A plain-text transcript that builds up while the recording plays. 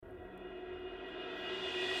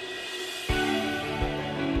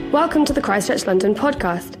Welcome to the Christchurch London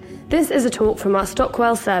podcast. This is a talk from our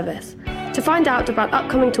Stockwell service. To find out about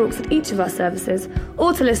upcoming talks at each of our services,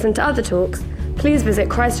 or to listen to other talks, please visit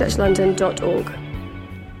christchurchlondon.org.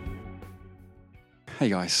 Hey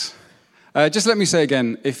guys, just let me say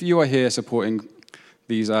again, if you are here supporting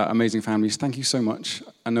these amazing families, thank you so much.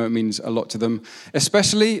 I know it means a lot to them,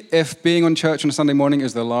 especially if being on church on a Sunday morning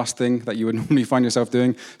is the last thing that you would normally find yourself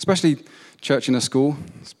doing, especially church in a school.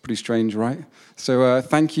 It's pretty strange, right? So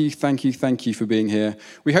thank you for being here.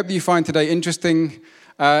 We hope that you find today interesting.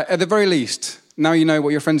 At the very least, now you know what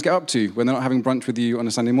your friends get up to when they're not having brunch with you on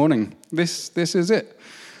a Sunday morning. This is it.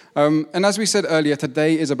 And as we said earlier,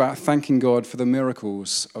 today is about thanking God for the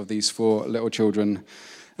miracles of these 4 little children,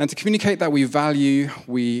 and to communicate that we value,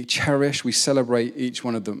 we cherish, we celebrate each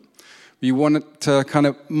one of them. We want to kind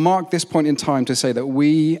of mark this point in time to say that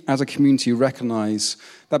we as a community recognize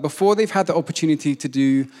that before they've had the opportunity to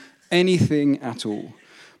do anything at all,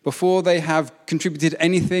 before they have contributed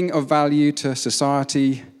anything of value to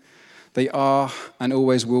society, they are and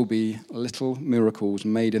always will be little miracles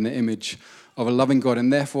made in the image of a loving God,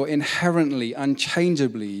 and therefore inherently,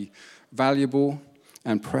 unchangeably valuable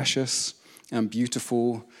and precious and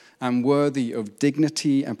beautiful and worthy of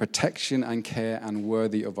dignity and protection and care and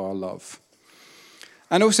worthy of our love.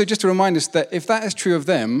 And also just to remind us that if that is true of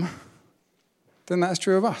them, then that's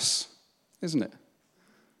true of us, isn't it?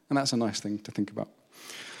 And that's a nice thing to think about.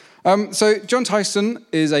 So John Tyson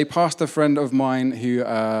is a pastor friend of mine who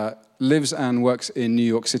lives and works in New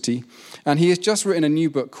York City. And he has just written a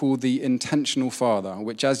new book called The Intentional Father,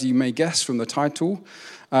 which, as you may guess from the title,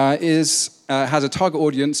 has a target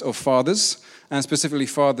audience of fathers, and specifically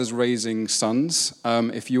fathers raising sons.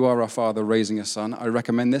 If you are a father raising a son, I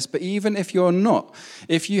recommend this. But even if you're not,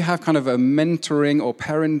 if you have kind of a mentoring or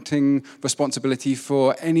parenting responsibility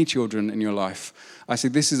for any children in your life, I say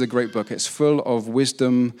this is a great book. It's full of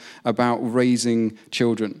wisdom about raising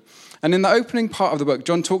children. And in the opening part of the book,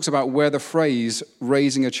 John talks about where the phrase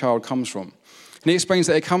raising a child comes from. And he explains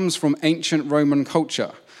that it comes from ancient Roman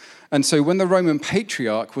culture. And so when the Roman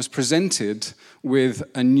patriarch was presented with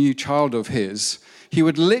a new child of his, he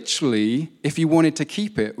would literally, if he wanted to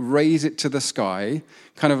keep it, raise it to the sky,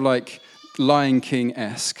 kind of like Lion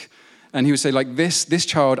King-esque. And he would say, like, this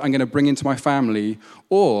child I'm going to bring into my family,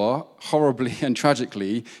 or, horribly and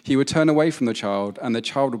tragically, he would turn away from the child, and the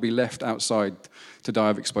child would be left outside to die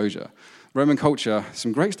of exposure. Roman culture,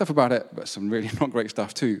 some great stuff about it, but some really not great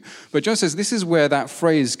stuff too. But John says this is where that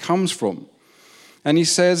phrase comes from. And he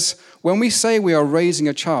says, when we say we are raising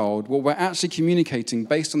a child, what we're actually communicating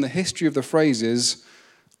based on the history of the phrase is,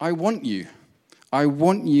 I want you. I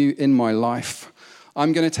want you in my life.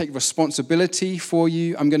 I'm going to take responsibility for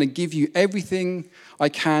you. I'm going to give you everything I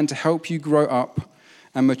can to help you grow up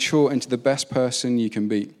and mature into the best person you can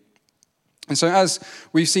be. And so as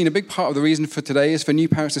we've seen, a big part of the reason for today is for new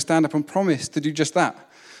parents to stand up and promise to do just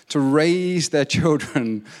that, to raise their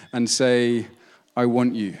children and say, I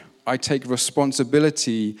want you. I take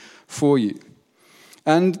responsibility for you.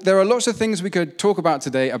 And there are lots of things we could talk about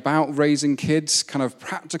today about raising kids, kind of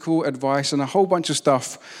practical advice and a whole bunch of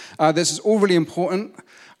stuff. This is all really important.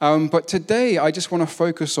 But today I just want to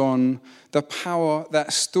focus on the power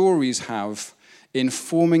that stories have in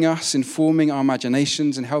forming us, informing our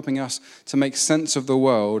imaginations, and helping us to make sense of the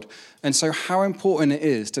world. And so how important it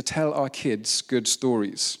is to tell our kids good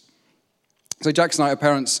stories. So Jax and I are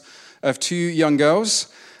parents of 2 young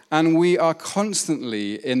girls, and we are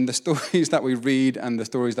constantly, in the stories that we read and the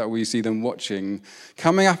stories that we see them watching,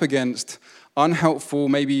 coming up against unhelpful,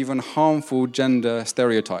 maybe even harmful gender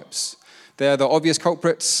stereotypes. They're the obvious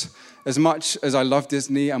culprits. As much as I love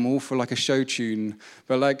Disney, I'm all for like a show tune,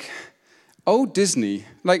 but like old Disney,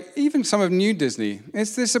 like even some of new Disney,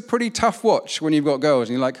 it's this a pretty tough watch when you've got girls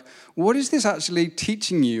and you're like, what is this actually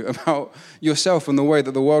teaching you about yourself and the way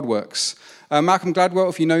that the world works? Malcolm Gladwell,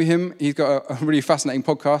 if you know him, he's got a really fascinating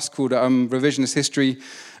podcast called Revisionist History.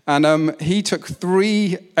 And he took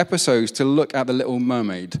 3 episodes to look at The Little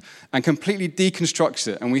Mermaid and completely deconstructs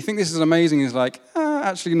it. And we think this is amazing. He's like,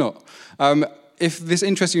 actually not. If this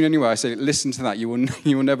interests you in any way, I say listen to that. You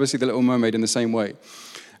will never see The Little Mermaid in the same way.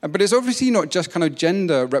 But it's obviously not just kind of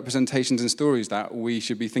gender representations and stories that we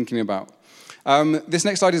should be thinking about. This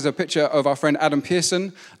next slide is a picture of our friend Adam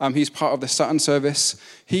Pearson. He's part of the Sutton service.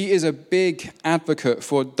 He is a big advocate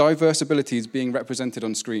for diverse abilities being represented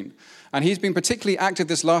on screen. And he's been particularly active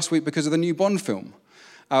this last week because of the new Bond film.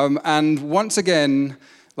 And once again,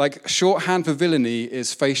 Like, shorthand for villainy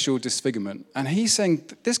is facial disfigurement. And he's saying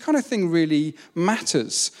this kind of thing really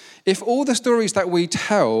matters. If all the stories that we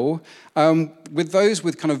tell, with those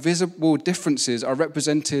with kind of visible differences, are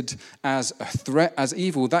represented as a threat, as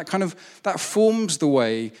evil, that forms the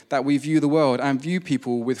way that we view the world and view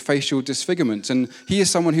people with facial disfigurements. And he is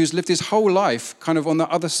someone who's lived his whole life kind of on the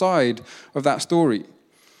other side of that story.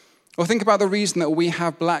 Or think about the reason that we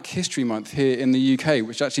have Black History Month here in the UK,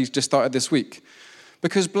 which actually just started this week.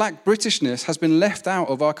 Because Black Britishness has been left out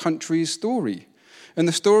of our country's story. And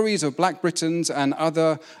the stories of Black Britons and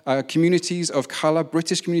other communities of colour,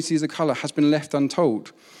 British communities of colour, has been left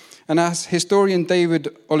untold. And as historian David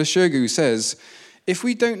Olusegun says, if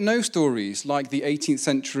we don't know stories like the 18th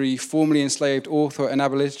century formerly enslaved author and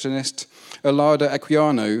abolitionist Olaudah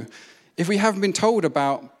Equiano, if we haven't been told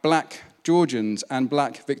about Black Georgians and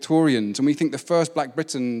Black Victorians, and we think the first Black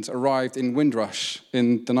Britons arrived in Windrush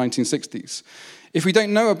in the 1960s, if we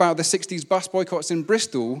don't know about the 60s bus boycotts in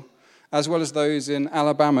Bristol, as well as those in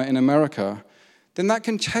Alabama in America, then that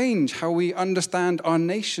can change how we understand our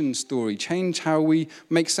nation's story, change how we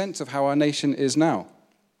make sense of how our nation is now.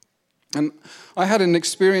 And I had an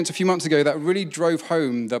experience a few months ago that really drove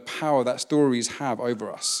home the power that stories have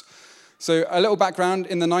over us. So a little background,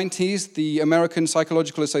 in the 90s, the American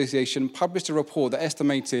Psychological Association published a report that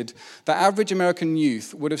estimated that average American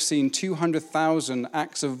youth would have seen 200,000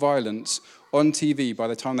 acts of violence on TV by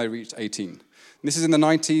the time they reached 18. This is in the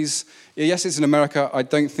 90s. Yes, it's in America. I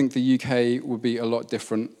don't think the UK would be a lot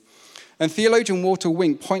different. And theologian Walter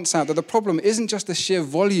Wink points out that the problem isn't just the sheer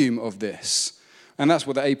volume of this, and that's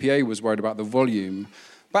what the APA was worried about, the volume,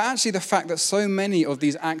 but actually the fact that so many of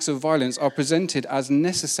these acts of violence are presented as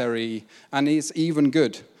necessary and is even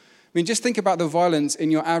good. I mean, just think about the violence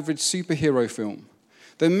in your average superhero film.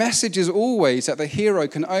 The message is always that the hero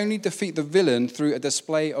can only defeat the villain through a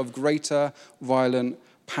display of greater violent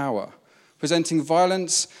power, presenting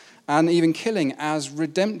violence and even killing as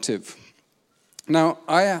redemptive. Now,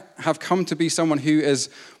 I have come to be someone who is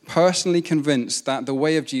personally convinced that the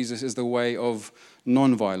way of Jesus is the way of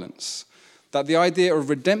non-violence, that the idea of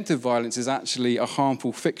redemptive violence is actually a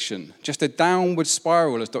harmful fiction, just a downward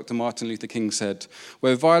spiral, as Dr. Martin Luther King said,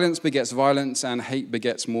 where violence begets violence and hate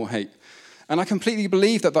begets more hate. And I completely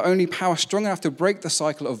believe that the only power strong enough to break the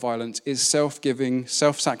cycle of violence is self-giving,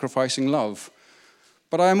 self-sacrificing love.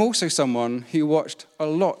 But I am also someone who watched a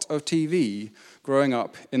lot of TV growing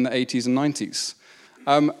up in the 80s and 90s.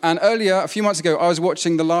 And earlier, a few months ago, I was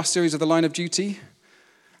watching the last series of The Line of Duty.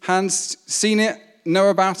 Hans, seen it? Know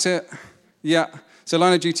about it? Yeah. So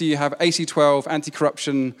Line of Duty, you have AC-12,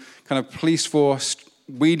 anti-corruption, kind of police force,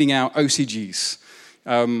 weeding out OCGs.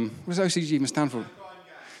 What does OCG even stand for?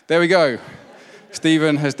 There we go.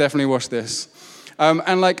 Stephen has definitely watched this.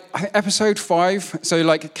 And like episode 5, so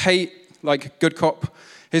like Kate, like good cop,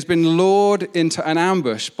 has been lured into an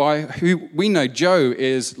ambush by who we know Joe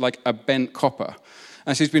is like a bent copper.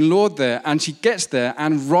 And she's been lured there, and she gets there,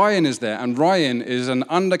 and Ryan is there. And Ryan is an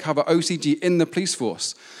undercover OCG in the police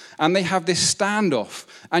force. And they have this standoff.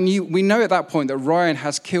 And we know at that point that Ryan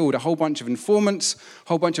has killed a whole bunch of informants, a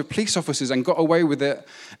whole bunch of police officers, and got away with it.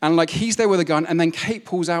 And like he's there with a gun, and then Kate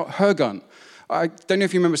pulls out her gun. I don't know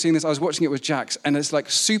if you remember seeing this. I was watching it with Jax, and it's like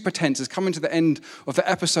super tense. It's coming to the end of the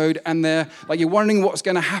episode, and they're like, you're wondering what's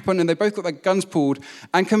going to happen, and they both got their guns pulled.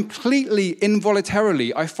 And completely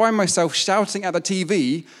involuntarily, I find myself shouting at the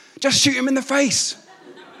TV, "Just shoot him in the face!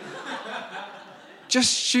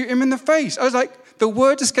 Just shoot him in the face!" I was like, the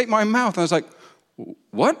words escaped my mouth. I was like,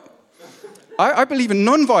 what? I believe in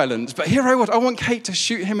non-violence, but here I was. I want Kate to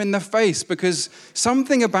shoot him in the face because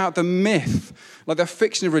something about the myth, like the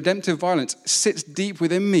fiction of redemptive violence, sits deep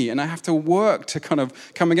within me, and I have to work to kind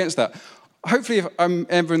of come against that. Hopefully, if I'm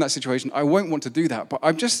ever in that situation, I won't want to do that, but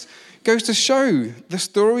it just goes to show the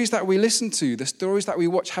stories that we listen to, the stories that we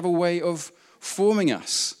watch have a way of forming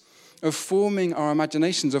us, of forming our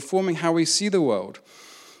imaginations, of forming how we see the world.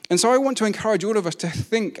 And so I want to encourage all of us to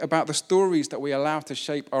think about the stories that we allow to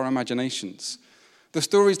shape our imaginations, the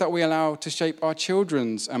stories that we allow to shape our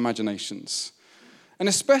children's imaginations, and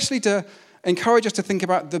especially to encourage us to think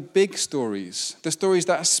about the big stories, the stories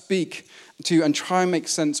that speak to and try and make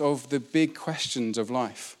sense of the big questions of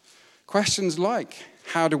life. Questions like,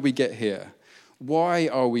 how did we get here? Why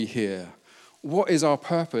are we here? What is our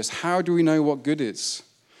purpose? How do we know what good is?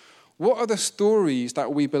 What are the stories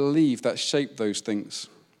that we believe that shape those things?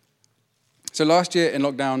 So last year in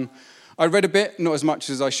lockdown, I read a bit, not as much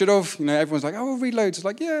as I should have. You know, everyone's like, oh, I'll read loads. It's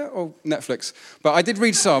like, yeah, or Netflix. But I did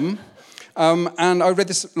read some. And I read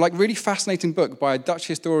this like really fascinating book by a Dutch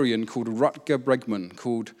historian called Rutger Bregman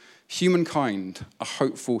called Humankind, A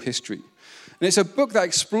Hopeful History. And it's a book that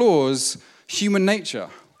explores human nature,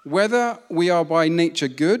 whether we are by nature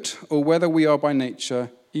good or whether we are by nature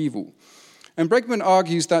evil. And Bregman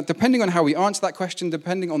argues that depending on how we answer that question,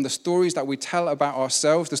 depending on the stories that we tell about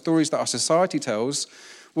ourselves, the stories that our society tells,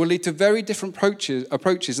 will lead to very different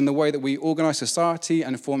approaches in the way that we organize society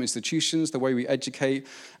and form institutions, the way we educate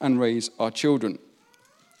and raise our children.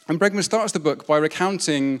 And Bregman starts the book by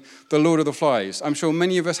recounting The Lord of the Flies. I'm sure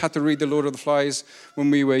many of us had to read The Lord of the Flies when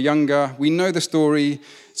we were younger. We know the story.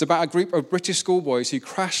 It's about a group of British schoolboys who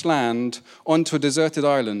crash land onto a deserted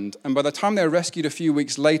island. And by the time they're rescued a few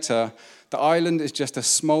weeks later, the island is just a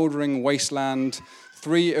smoldering wasteland.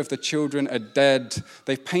 3 of the children are dead.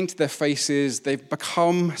 They've painted their faces. They've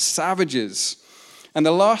become savages. And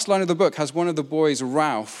the last line of the book has one of the boys,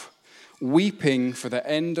 Ralph, weeping for the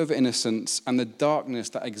end of innocence and the darkness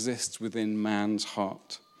that exists within man's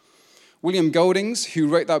heart. William Goldings, who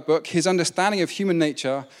wrote that book, his understanding of human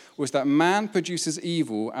nature was that man produces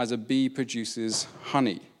evil as a bee produces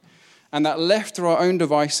honey, and that left to our own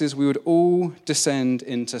devices, we would all descend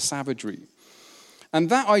into savagery. And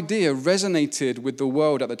that idea resonated with the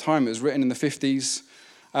world at the time. It was written in the 50s,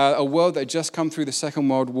 a world that had just come through the Second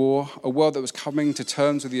World War, a world that was coming to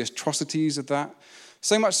terms with the atrocities of that.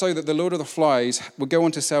 So much so that The Lord of the Flies would go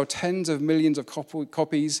on to sell tens of millions of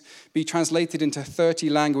copies, be translated into 30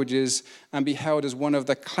 languages, and be held as one of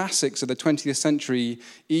the classics of the 20th century,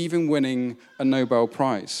 even winning a Nobel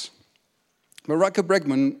Prize. But Rutger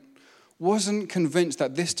Bregman wasn't convinced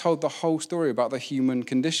that this told the whole story about the human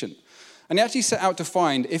condition. And he actually set out to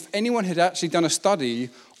find if anyone had actually done a study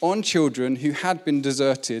on children who had been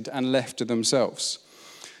deserted and left to themselves.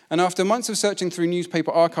 And after months of searching through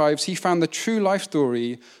newspaper archives, he found the true life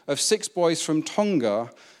story of 6 boys from Tonga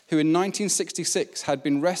who in 1966 had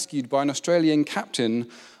been rescued by an Australian captain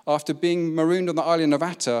after being marooned on the island of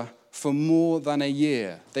Atta for more than a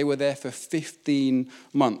year. They were there for 15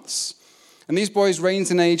 months. And these boys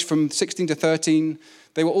ranged in age from 16 to 13.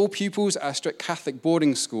 They were all pupils at a strict Catholic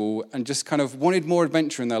boarding school and just kind of wanted more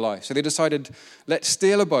adventure in their life. So they decided, let's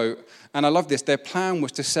steal a boat. And I love this. Their plan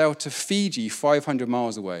was to sail to Fiji 500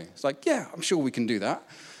 miles away. It's like, yeah, I'm sure we can do that.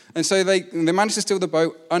 And so they managed to steal the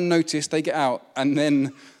boat unnoticed. They get out. And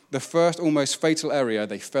then the first almost fatal area,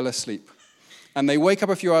 they fell asleep. And they wake up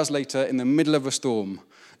a few hours later in the middle of a storm.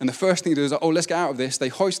 And the first thing they do is, let's get out of this. They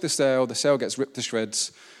hoist the sail gets ripped to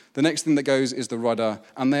shreds. The next thing that goes is the rudder,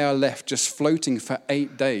 and they are left just floating for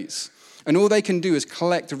 8 days. And all they can do is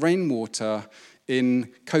collect rainwater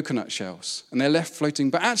in coconut shells, and they're left floating.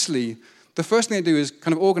 But actually, the first thing they do is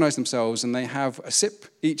kind of organize themselves, and they have a sip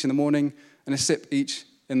each in the morning and a sip each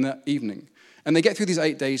in the evening. And they get through these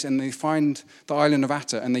 8 days, and they find the island of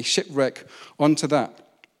Atta, and they shipwreck onto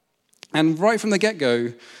that. And right from the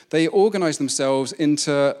get-go, they organize themselves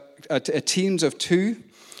into teams of 2.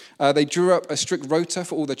 They drew up a strict rota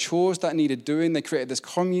for all the chores that needed doing. They created this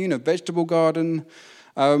commune, a vegetable garden.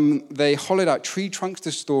 They hollowed out tree trunks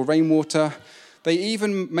to store rainwater. They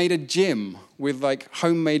even made a gym with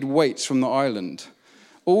homemade weights from the island.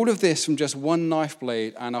 All of this from just one knife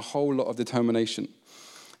blade and a whole lot of determination.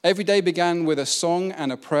 Every day began with a song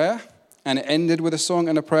and a prayer, and it ended with a song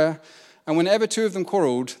and a prayer. And whenever 2 of them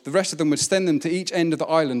quarreled, the rest of them would send them to each end of the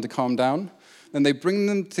island to calm down. Then they bring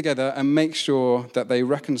them together and make sure that they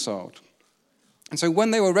reconciled. And so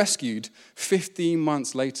when they were rescued 15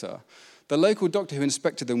 months later, the local doctor who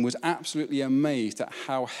inspected them was absolutely amazed at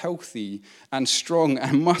how healthy and strong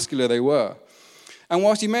and muscular they were. And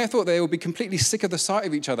whilst you may have thought they would be completely sick of the sight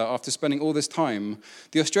of each other after spending all this time,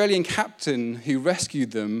 the Australian captain who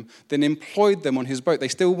rescued them then employed them on his boat. They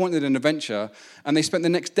still wanted an adventure, and they spent the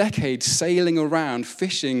next decade sailing around,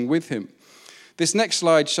 fishing with him. This next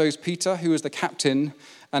slide shows Peter, who was the captain,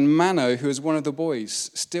 and Mano, who was one of the boys,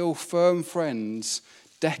 still firm friends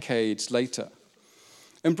decades later.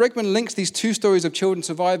 And Bregman links these 2 stories of children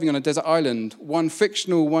surviving on a desert island, one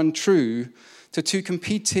fictional, one true, to 2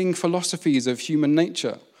 competing philosophies of human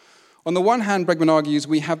nature. On the one hand, Bregman argues,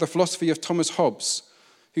 we have the philosophy of Thomas Hobbes,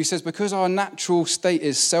 who says because our natural state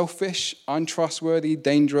is selfish, untrustworthy,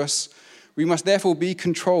 dangerous, we must therefore be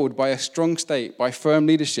controlled by a strong state, by firm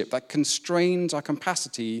leadership that constrains our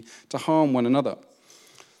capacity to harm one another.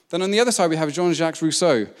 Then on the other side, we have Jean-Jacques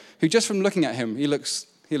Rousseau, who just from looking at him, he looks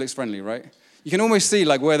friendly, right? You can almost see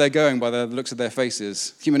where they're going by the looks of their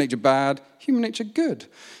faces. Human nature bad, human nature good.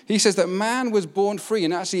 He says that man was born free,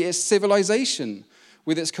 and actually it's civilization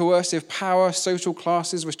with its coercive power, social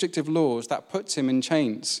classes, restrictive laws that puts him in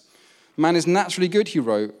chains. Man is naturally good, he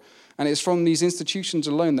wrote, and it's from these institutions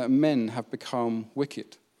alone that men have become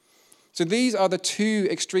wicked. So these are the 2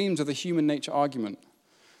 extremes of the human nature argument.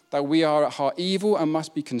 that we are at heart evil and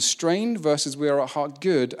must be constrained versus we are at heart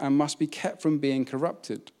good and must be kept from being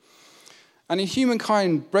corrupted. And in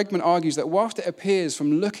Humankind, Bregman argues that whilst it appears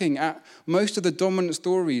from looking at most of the dominant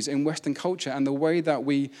stories in Western culture and the way that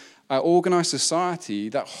we organize society,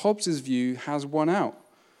 that Hobbes' view has won out.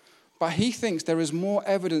 But he thinks there is more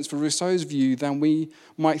evidence for Rousseau's view than we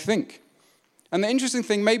might think. And the interesting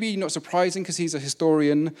thing, maybe not surprising because he's a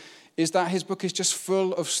historian, is that his book is just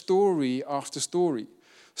full of story after story.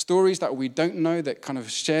 Stories that we don't know that kind of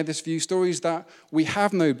share this view, stories that we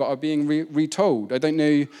have known but are being retold. I don't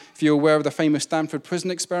know if you're aware of the famous Stanford prison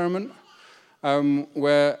experiment,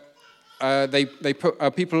 where they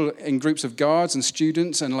put people in groups of guards and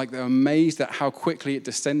students, and they're amazed at how quickly it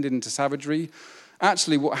descended into savagery.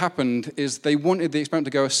 Actually, what happened is they wanted the experiment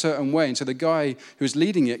to go a certain way, and so the guy who was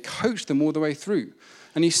leading it coached them all the way through.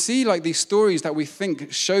 And you see these stories that we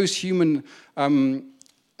think shows human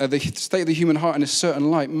the state of the human heart in a certain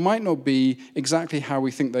light might not be exactly how we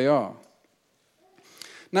think they are.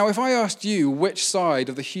 Now, if I asked you which side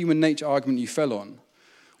of the human nature argument you fell on,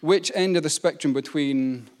 which end of the spectrum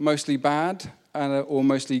between mostly bad or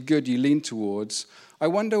mostly good you lean towards, I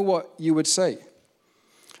wonder what you would say.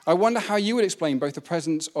 I wonder how you would explain both the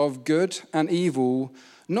presence of good and evil,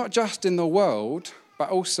 not just in the world, but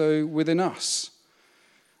also within us.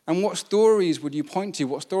 And what stories would you point to?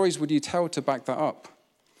 What stories would you tell to back that up?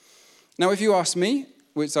 Now, if you ask me,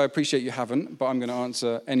 which I appreciate you haven't, but I'm going to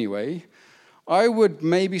answer anyway, I would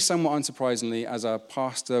maybe somewhat unsurprisingly, as a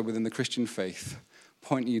pastor within the Christian faith,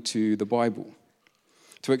 point you to the Bible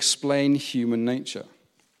to explain human nature.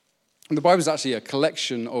 And the Bible is actually a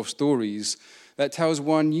collection of stories that tells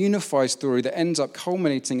one unified story that ends up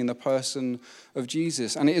culminating in the person of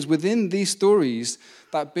Jesus. And it is within these stories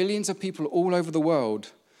that billions of people all over the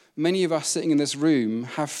world, many of us sitting in this room,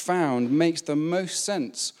 have found makes the most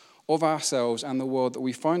sense of ourselves and the world that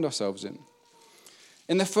we find ourselves in.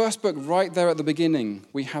 In the first book, right there at the beginning,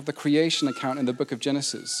 we have the creation account in the book of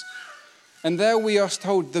Genesis. And there we are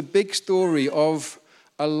told the big story of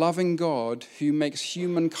a loving God who makes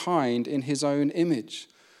humankind in his own image,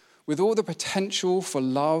 with all the potential for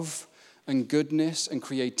love and goodness and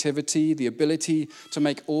creativity, the ability to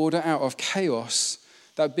make order out of chaos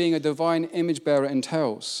that being a divine image bearer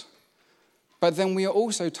entails. But then we are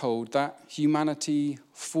also told that humanity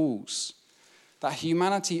falls, that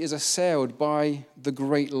humanity is assailed by the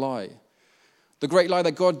great lie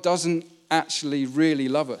that God doesn't actually really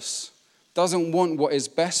love us, doesn't want what is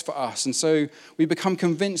best for us. And so we become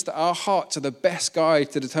convinced that our hearts are the best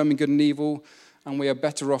guide to determine good and evil, and we are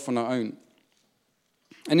better off on our own.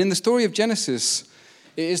 And in the story of Genesis,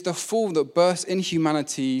 it is the fall that bursts in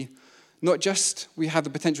humanity. Not just we have the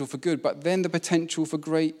potential for good, but then the potential for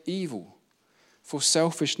great evil, for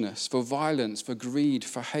selfishness, for violence, for greed,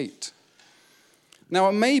 for hate. Now,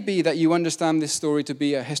 it may be that you understand this story to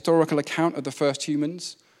be a historical account of the first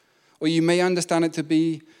humans, or you may understand it to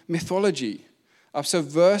be mythology, a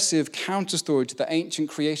subversive counter-story to the ancient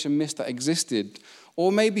creation myths that existed,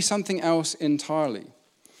 or maybe something else entirely.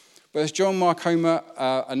 But as John Mark Comer,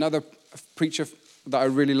 another preacher that I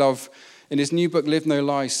really love, in his new book, Live No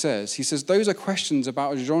Lies, he says, those are questions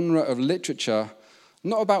about a genre of literature,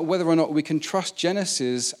 not about whether or not we can trust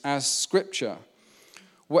Genesis as scripture.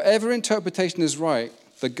 Whatever interpretation is right,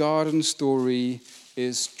 the garden story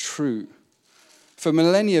is true. For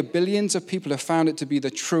millennia, billions of people have found it to be the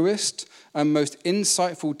truest and most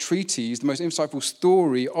insightful treatise, the most insightful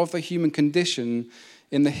story of the human condition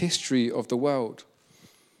in the history of the world.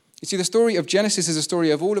 You see, the story of Genesis is a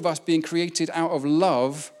story of all of us being created out of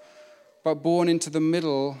love, but born into the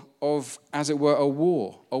middle of, as it were, a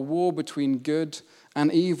war between good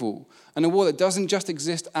and evil, and a war that doesn't just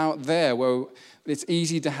exist out there where it's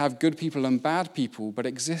easy to have good people and bad people, but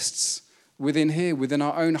exists within here, within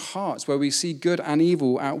our own hearts, where we see good and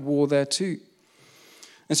evil at war there too.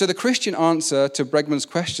 And so the Christian answer to Bregman's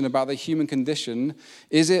question about the human condition,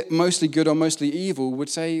 is it mostly good or mostly evil, would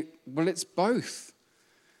say, well, it's both.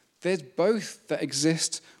 There's both that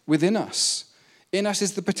exist within us. In us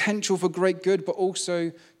is the potential for great good, but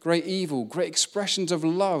also great evil, great expressions of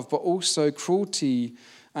love, but also cruelty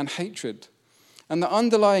and hatred. And the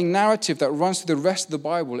underlying narrative that runs through the rest of the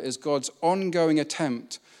Bible is God's ongoing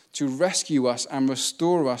attempt to rescue us and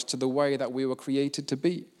restore us to the way that we were created to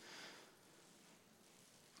be.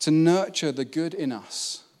 To nurture the good in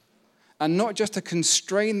us. And not just to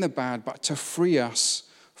constrain the bad, but to free us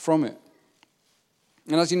from it.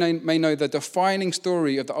 And as you may know, the defining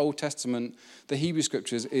story of the Old Testament, the Hebrew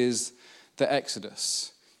Scriptures, is the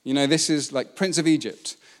Exodus. You know, this is like Prince of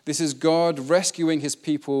Egypt. This is God rescuing his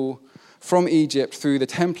people from Egypt through the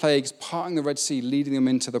 10 plagues, parting the Red Sea, leading them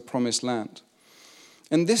into the promised land.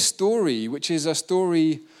 And this story, which is a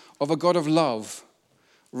story of a God of love,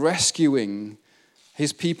 rescuing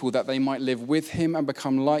his people that they might live with him and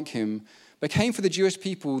become like him, became for the Jewish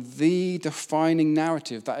people the defining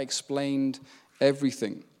narrative that explained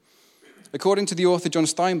everything. According to the author John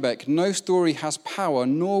Steinbeck, no story has power,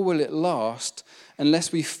 nor will it last,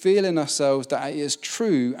 unless we feel in ourselves that it is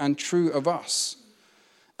true and true of us.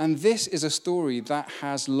 And this is a story that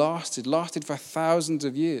has lasted for thousands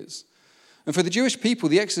of years. And for the Jewish people,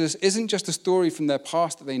 the Exodus isn't just a story from their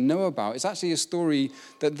past that they know about. It's actually a story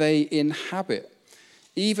that they inhabit.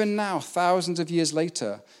 Even now, thousands of years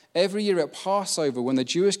later, every year at Passover, when the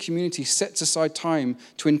Jewish community sets aside time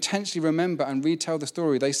to intentionally remember and retell the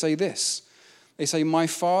story, they say this. They say, "My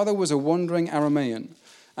father was a wandering Aramean,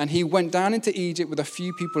 and he went down into Egypt with a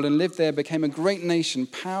few people and lived there, became a great nation,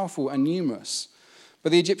 powerful and numerous.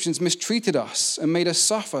 But the Egyptians mistreated us and made us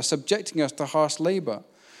suffer, subjecting us to harsh labor.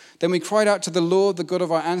 Then we cried out to the Lord, the God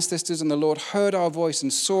of our ancestors, and the Lord heard our voice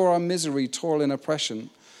and saw our misery, toil, and oppression.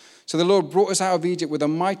 So the Lord brought us out of Egypt with a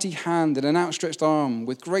mighty hand and an outstretched arm,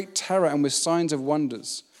 with great terror and with signs of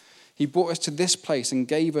wonders. He brought us to this place and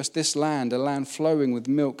gave us this land, a land flowing with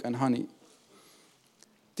milk and honey."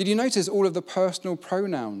 Did you notice all of the personal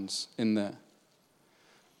pronouns in there?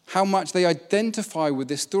 How much they identify with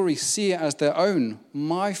this story, see it as their own.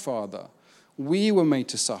 My father, we were made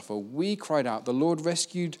to suffer. We cried out. The Lord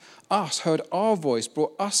rescued us, heard our voice,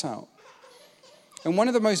 brought us out. And one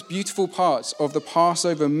of the most beautiful parts of the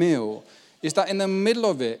Passover meal is that in the middle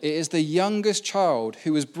of it, it is the youngest child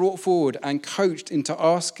who is brought forward and coached into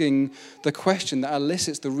asking the question that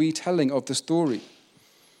elicits the retelling of the story.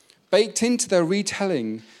 Baked into their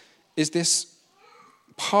retelling is this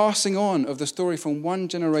passing on of the story from one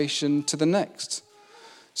generation to the next,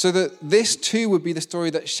 so that this too would be the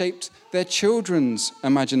story that shaped their children's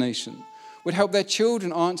imagination, would help their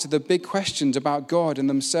children answer the big questions about God and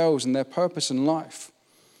themselves and their purpose in life.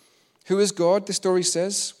 Who is God, the story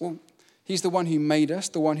says? Well, he's the one who made us,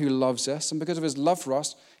 the one who loves us, and because of his love for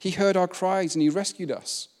us, he heard our cries and he rescued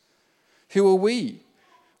us. Who are we?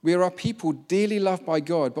 We are a people dearly loved by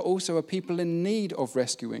God, but also a people in need of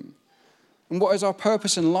rescuing. And what is our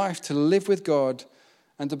purpose in life? To live with God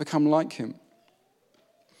and to become like him.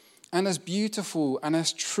 And as beautiful and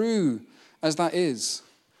as true as that is,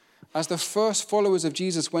 as the first followers of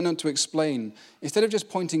Jesus went on to explain, instead of just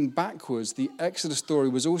pointing backwards, the Exodus story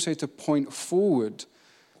was also to point forward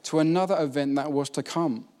to another event that was to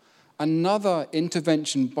come, another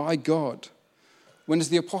intervention by God. When, as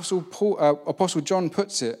the Apostle John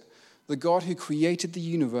puts it, the God who created the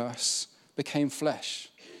universe became flesh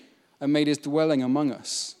and made his dwelling among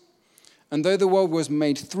us. And though the world was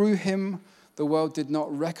made through him, the world did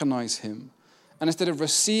not recognize him. And instead of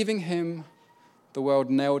receiving him, the world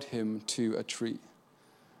nailed him to a tree.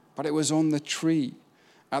 But it was on the tree,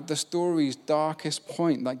 at the story's darkest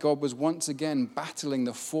point, that God was once again battling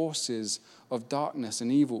the forces of darkness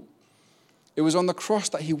and evil. It was on the cross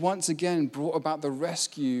that he once again brought about the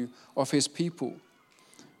rescue of his people.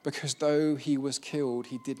 Because though he was killed,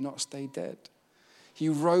 he did not stay dead. He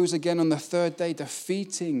rose again on the third day,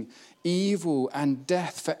 defeating evil and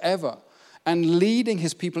death forever, and leading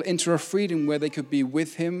his people into a freedom where they could be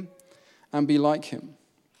with him and be like him.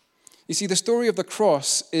 You see, the story of the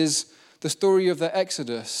cross is the story of the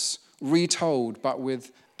Exodus retold, but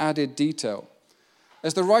with added detail.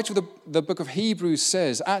 As the writer of the book of Hebrews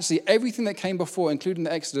says, actually everything that came before, including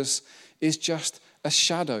the Exodus, is just a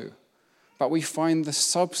shadow. But we find the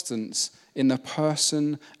substance in the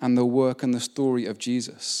person and the work and the story of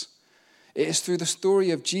Jesus. It is through the story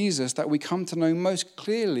of Jesus that we come to know most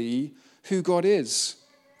clearly who God is.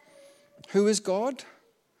 Who is God?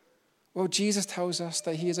 Well, Jesus tells us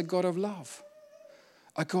that he is a God of love,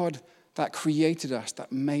 a God that created us,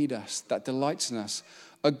 that made us, that delights in us,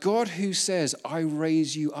 a God who says, I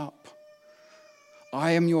raise you up.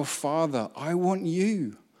 I am your father. I want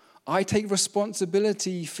you. I take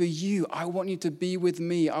responsibility for you. I want you to be with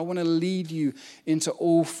me. I want to lead you into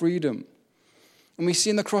all freedom. And we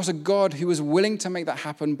see in the cross a God who was willing to make that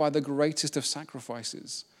happen by the greatest of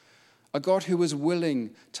sacrifices. A God who was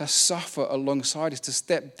willing to suffer alongside us, to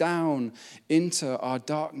step down into our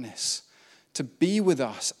darkness, to be with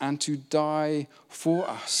us and to die for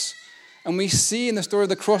us. And we see in the story of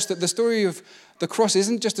the cross that the story of the cross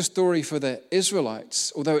isn't just a story for the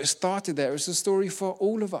Israelites, although it started there. It's a story for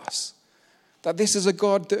all of us. That this is a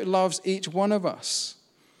God that loves each one of us.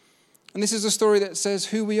 And this is a story that says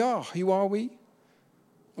who we are. Who are we?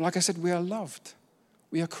 Well, like I said, we are loved.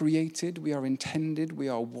 We are created. We are intended. We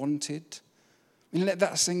are wanted. And let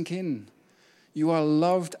that sink in. You are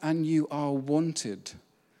loved and you are wanted.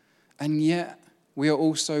 And yet we are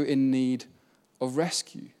also in need of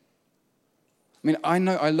rescue. I mean, I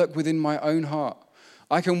know I look within my own heart.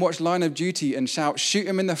 I can watch Line of Duty and shout, shoot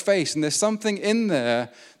him in the face, and there's something in there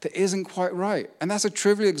that isn't quite right. And that's a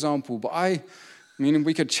trivial example, but I mean,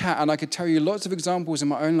 we could chat, and I could tell you lots of examples in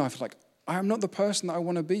my own life, like, I am not the person that I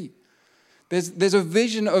want to be. There's a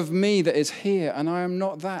vision of me that is here, and I am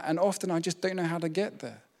not that, and often I just don't know how to get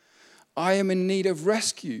there. I am in need of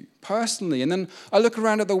rescue, personally. And then I look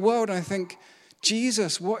around at the world, and I think,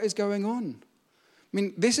 Jesus, what is going on? I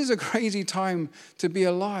mean, this is a crazy time to be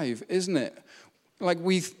alive, isn't it? Like,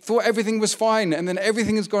 we thought everything was fine, and then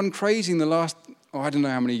everything has gone crazy in the last, I don't know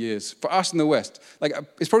how many years. For us in the West, like,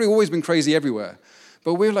 it's probably always been crazy everywhere.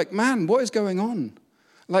 But we're like, man, what is going on?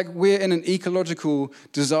 Like, we're in an ecological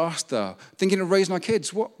disaster, thinking of raising our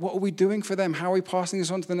kids. What are we doing for them? How are we passing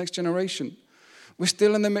this on to the next generation? We're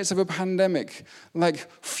still in the midst of a pandemic. Like,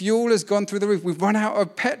 fuel has gone through the roof. We've run out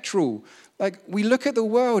of petrol. Like, we look at the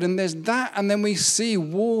world, and there's that, and then we see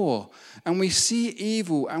war, and we see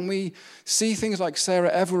evil, and we see things like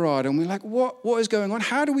Sarah Everard, and we're like, what is going on?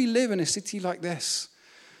 How do we live in a city like this?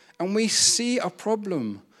 And we see a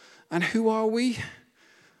problem. And who are we?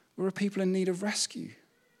 We're a people in need of rescue.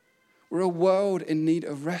 We're a world in need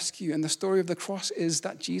of rescue. And the story of the cross is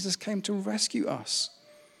that Jesus came to rescue us.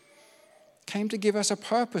 Came to give us a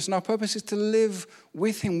purpose, and our purpose is to live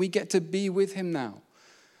with him. We get to be with him now.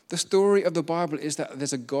 The story of the Bible is that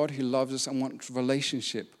there's a God who loves us and wants a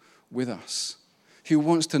relationship with us, who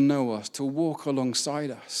wants to know us, to walk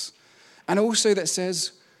alongside us. And also that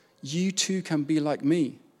says, you too can be like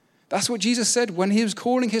me. That's what Jesus said when he was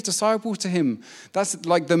calling his disciples to him. That's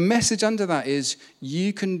like the message under that is,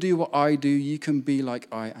 you can do what I do, you can be like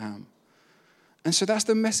I am. And so that's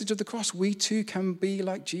the message of the cross. We too can be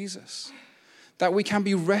like Jesus. That we can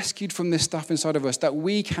be rescued from this stuff inside of us, that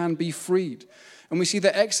we can be freed. And we see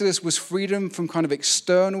that Exodus was freedom from kind of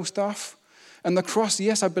external stuff. And the cross,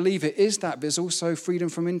 yes, I believe it is that, but it's also freedom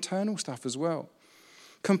from internal stuff as well.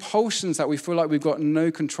 Compulsions that we feel like we've got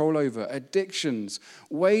no control over, addictions,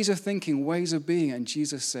 ways of thinking, ways of being. And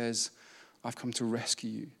Jesus says, I've come to rescue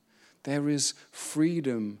you. There is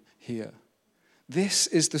freedom here. This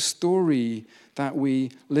is the story that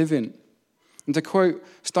we live in. And to quote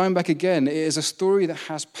Steinbeck again, it is a story that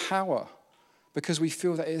has power because we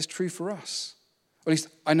feel that it is true for us. Or at least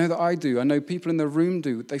I know that I do. I know people in the room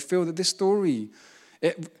do. They feel that this story,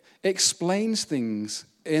 it explains things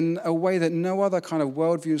in a way that no other kind of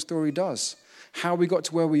worldview and story does. How we got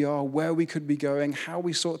to where we are, where we could be going, how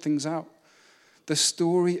we sort things out. The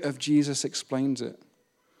story of Jesus explains it.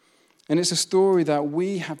 And it's a story that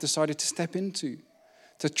we have decided to step into,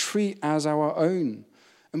 to treat as our own.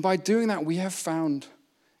 And by doing that, we have found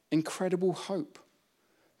incredible hope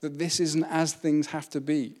that this isn't as things have to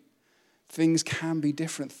be. Things can be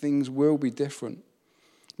different. Things will be different.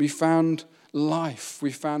 We found life.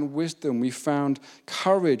 We found wisdom. We found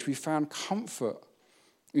courage. We found comfort.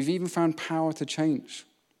 We've even found power to change.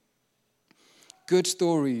 Good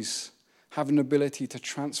stories have an ability to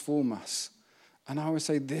transform us. And I would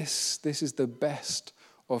say this is the best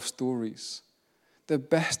of stories. The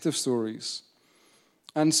best of stories.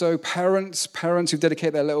 And so parents who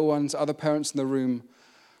dedicate their little ones, other parents in the room,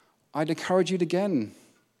 I'd encourage you to again,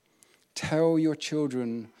 tell your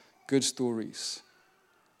children good stories.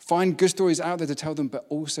 Find good stories out there to tell them, but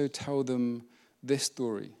also tell them this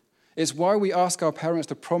story. It's why we ask our parents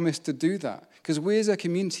to promise to do that. Because we as a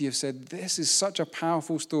community have said, this is such a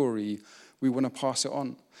powerful story, we want to pass it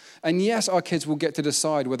on. And yes, our kids will get to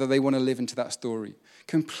decide whether they want to live into that story.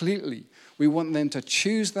 Completely. We want them to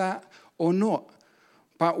choose that or not.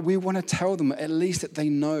 But we want to tell them at least that they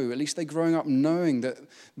know, at least they're growing up knowing that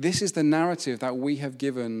this is the narrative that we have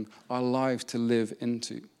given our lives to live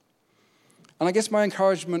into. And I guess my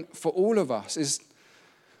encouragement for all of us is,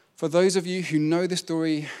 for those of you who know the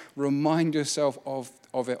story, remind yourself of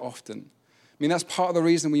it often. I mean, that's part of the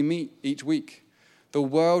reason we meet each week. The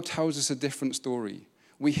world tells us a different story.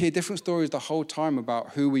 We hear different stories the whole time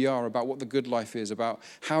about who we are, about what the good life is, about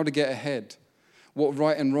how to get ahead, what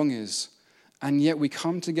right and wrong is. And yet we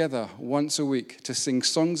come together once a week to sing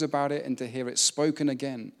songs about it and to hear it spoken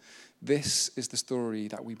again. This is the story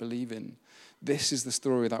that we believe in. This is the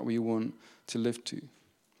story that we want to live to.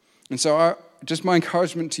 And so just my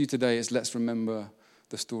encouragement to you today is let's remember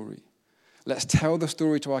the story. Let's tell the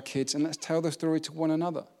story to our kids and let's tell the story to one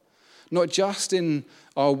another. Not just in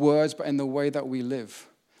our words, but in the way that we live.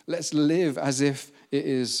 Let's live as if it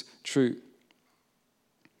is true.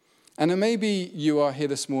 And then maybe you are here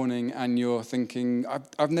this morning and you're thinking,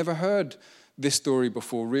 I've never heard this story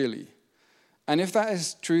before, really. And if that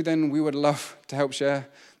is true, then we would love to help share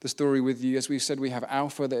the story with you. As we've said, we have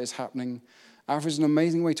Alpha that is happening. Alpha is an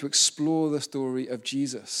amazing way to explore the story of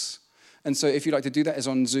Jesus. And so if you'd like to do that, it's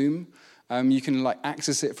on Zoom. You can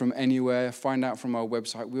access it from anywhere, find out from our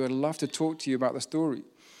website. We would love to talk to you about the story.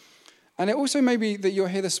 And it also may be that you're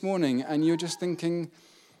here this morning and you're just thinking,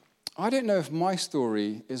 I don't know if my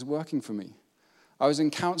story is working for me. I was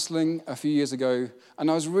in counseling a few years ago,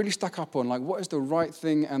 and I was really stuck up on, what is the right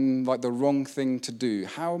thing and, the wrong thing to do?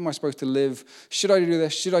 How am I supposed to live? Should I do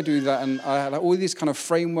this? Should I do that? And I had all these kind of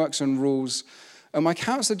frameworks and rules. And my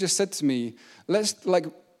counselor just said to me, let's,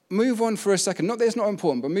 move on for a second. Not that it's not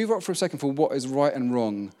important, but move on for a second for what is right and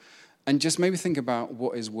wrong, and just maybe think about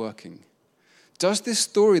what is working. Does this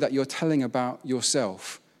story that you're telling about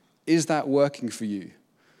yourself, is that working for you?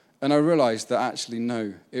 And I realized that actually,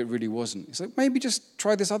 no, it really wasn't. So maybe just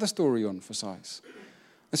try this other story on for size.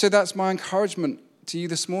 And so that's my encouragement to you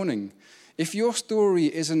this morning. If your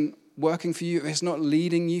story isn't working for you, if it's not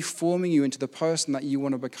leading you, forming you into the person that you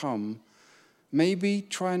want to become, maybe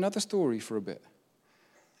try another story for a bit.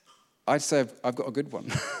 I'd say I've got a good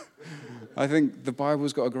one. I think the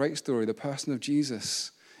Bible's got a great story. The person of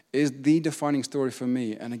Jesus is the defining story for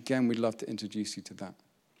me. And again, we'd love to introduce you to that.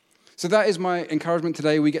 So that is my encouragement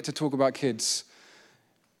today. We get to talk about kids.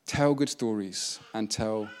 Tell good stories and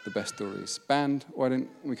tell the best stories. Band, why don't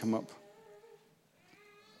we come up?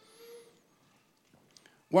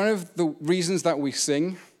 One of the reasons that we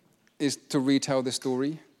sing is to retell this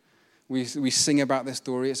story. We sing about this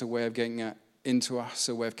story. It's a way of getting it into us,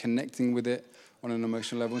 a way of connecting with it on an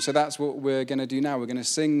emotional level. And so that's what we're going to do now. We're going to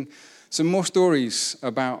sing some more stories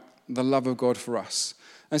about the love of God for us.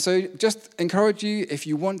 And so just encourage you, if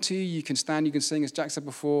you want to, you can stand, you can sing, as Jack said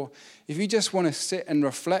before. If you just want to sit and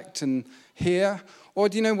reflect and hear, or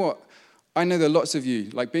do you know what? I know there are lots of you,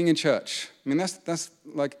 being in church. I mean, that's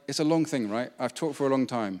it's a long thing, right? I've talked for a long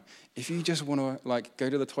time. If you just want to, go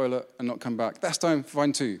to the toilet and not come back, that's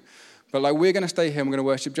fine too. But, we're going to stay here and we're going to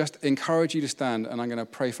worship. Just encourage you to stand, and I'm going to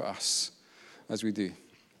pray for us as we do.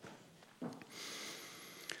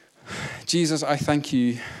 Jesus, I thank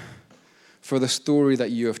you for the story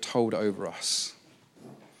that you have told over us.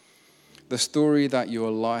 The story that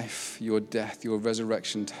your life, your death, your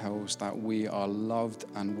resurrection tells, that we are loved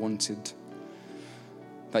and wanted.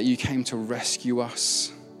 That you came to rescue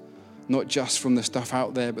us, not just from the stuff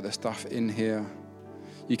out there, but the stuff in here.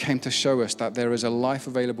 You came to show us that there is a life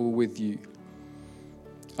available with you,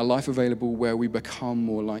 a life available where we become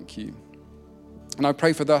more like you. And I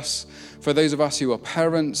pray for those of us who are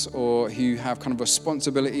parents or who have kind of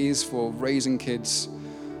responsibilities for raising kids,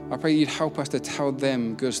 I pray you'd help us to tell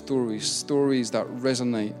them good stories that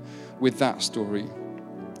resonate with that story,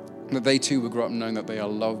 that they too will grow up knowing that they are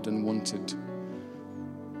loved and wanted,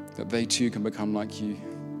 that they too can become like you.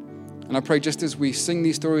 And I pray just as we sing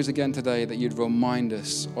these stories again today, that you'd remind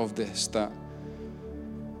us of this, that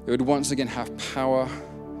it would once again have power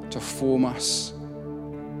to form us,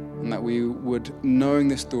 and that we would, knowing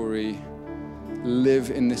this story,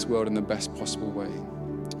 live in this world in the best possible way.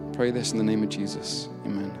 Pray this in the name of Jesus.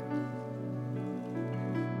 Amen.